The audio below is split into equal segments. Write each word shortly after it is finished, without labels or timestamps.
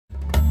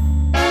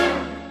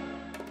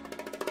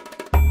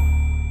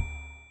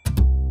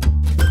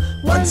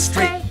one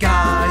straight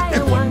guy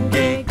and one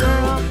gay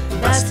girl,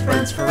 best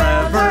friends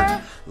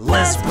forever,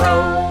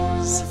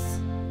 Lesbros.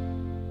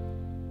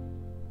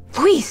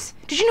 Luis,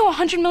 did you know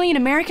 100 million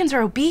Americans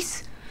are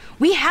obese?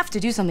 We have to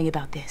do something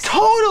about this.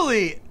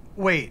 Totally!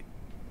 Wait,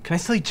 can I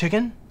still eat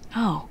chicken?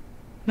 Oh,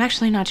 I'm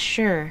actually not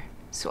sure.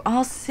 So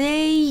I'll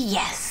say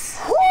yes.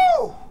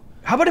 Woo!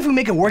 How about if we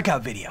make a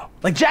workout video?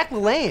 Like Jack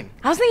LaLanne.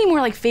 I was thinking more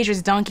like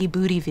Phaedra's donkey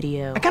booty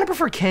video. I kind of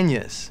prefer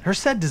Kenya's. Her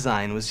set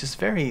design was just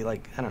very,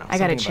 like, I don't know. I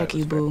gotta check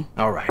you, boo.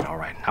 All right.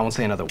 I won't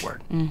say another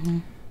word.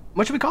 Mm-hmm.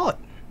 What should we call it?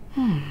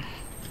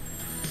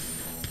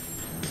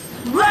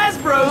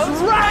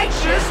 Lesbro's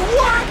Righteous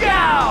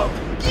Workout!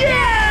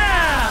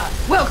 Yeah!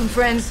 Welcome,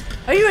 friends.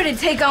 Are you ready to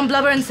take on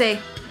Blubber and say,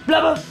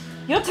 Blubber,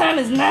 your time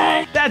is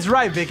nigh? That's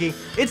right, Vickie.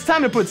 It's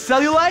time to put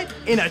cellulite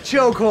in a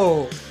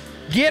chokehold.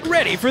 Get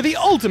ready for the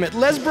ultimate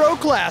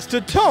Lesbro-class to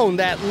tone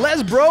that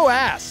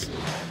Lesbro-ass.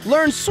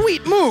 Learn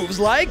sweet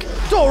moves like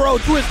Toro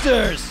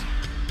twisters.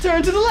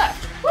 Turn to the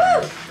left.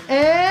 Woo!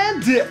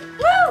 And dip.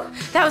 Woo!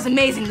 That was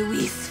amazing,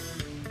 Luis.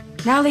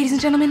 Now, ladies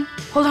and gentlemen,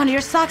 hold on to your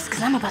socks,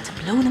 because I'm about to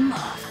blow them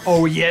off.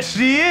 Oh, yes,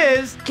 she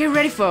is. Get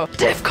ready for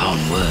DEFCON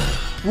 1.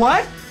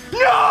 What?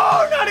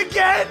 No, not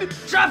again!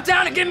 Drop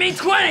down and give me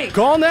 20!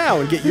 Call now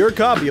and get your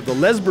copy of the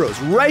Lesbro's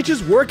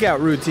Righteous Workout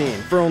Routine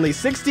for only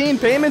 16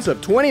 payments of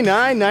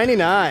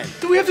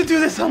 $29.99. Do we have to do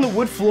this on the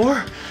wood floor?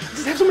 I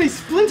just have so many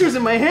splinters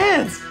in my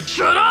hands.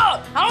 Shut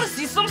up! I want to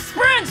see some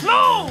sprints!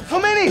 Move! How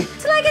many?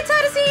 Till I get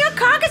tired of seeing your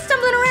carcass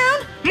stumbling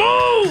around.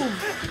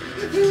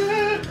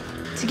 Move!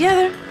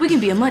 Together, we can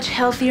be a much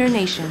healthier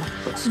nation.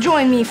 So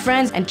join me,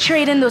 friends, and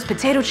trade in those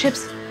potato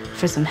chips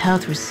for some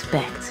health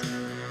respect.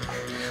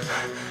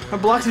 Are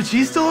blocks of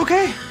cheese still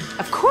okay?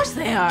 Of course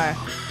they are.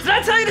 Did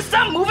I tell you to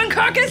stop moving,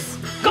 carcass?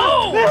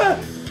 Go!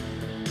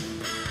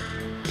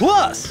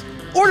 Plus,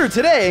 order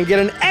today and get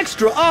an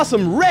extra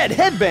awesome red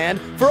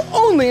headband for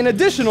only an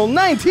additional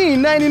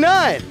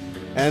 $19.99.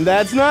 And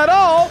that's not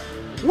all.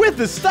 With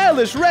the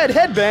stylish red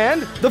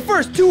headband, the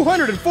first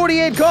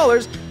 248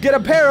 callers get a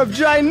pair of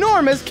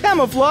ginormous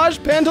camouflage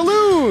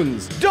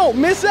pantaloons. Don't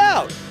miss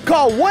out.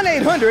 Call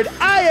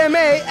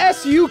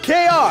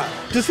 1-800-IMA-SUKR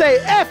to say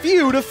F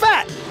you to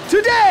fat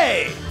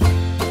today.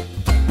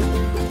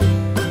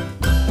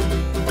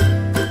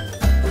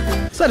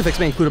 Side effects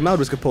may include a mild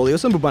risk of polio,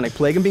 some bubonic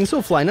plague, and being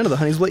so fly none of the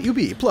honeys will let you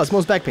be. Plus,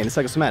 most back pain is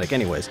psychosomatic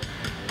anyways.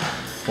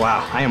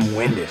 Wow, I am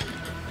winded.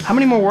 How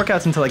many more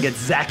workouts until I get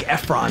Zac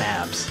Efron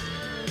abs?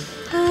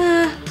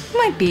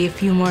 Might be a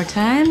few more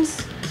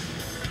times.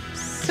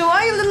 So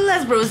all you little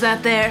Lesbros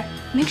out there,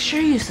 make sure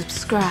you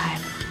subscribe.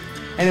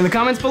 And in the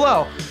comments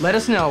below, let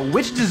us know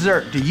which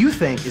dessert do you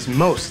think is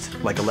most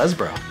like a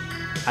Lesbro?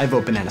 I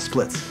vote banana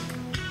splits.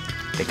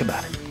 Think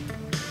about it.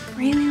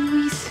 Really,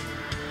 Luis?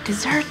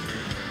 Dessert?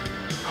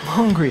 I'm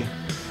hungry.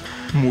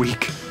 I'm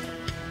weak.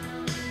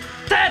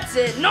 That's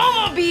it! No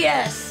more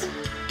BS!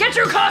 Get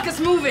your carcass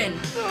moving!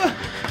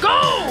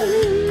 Go!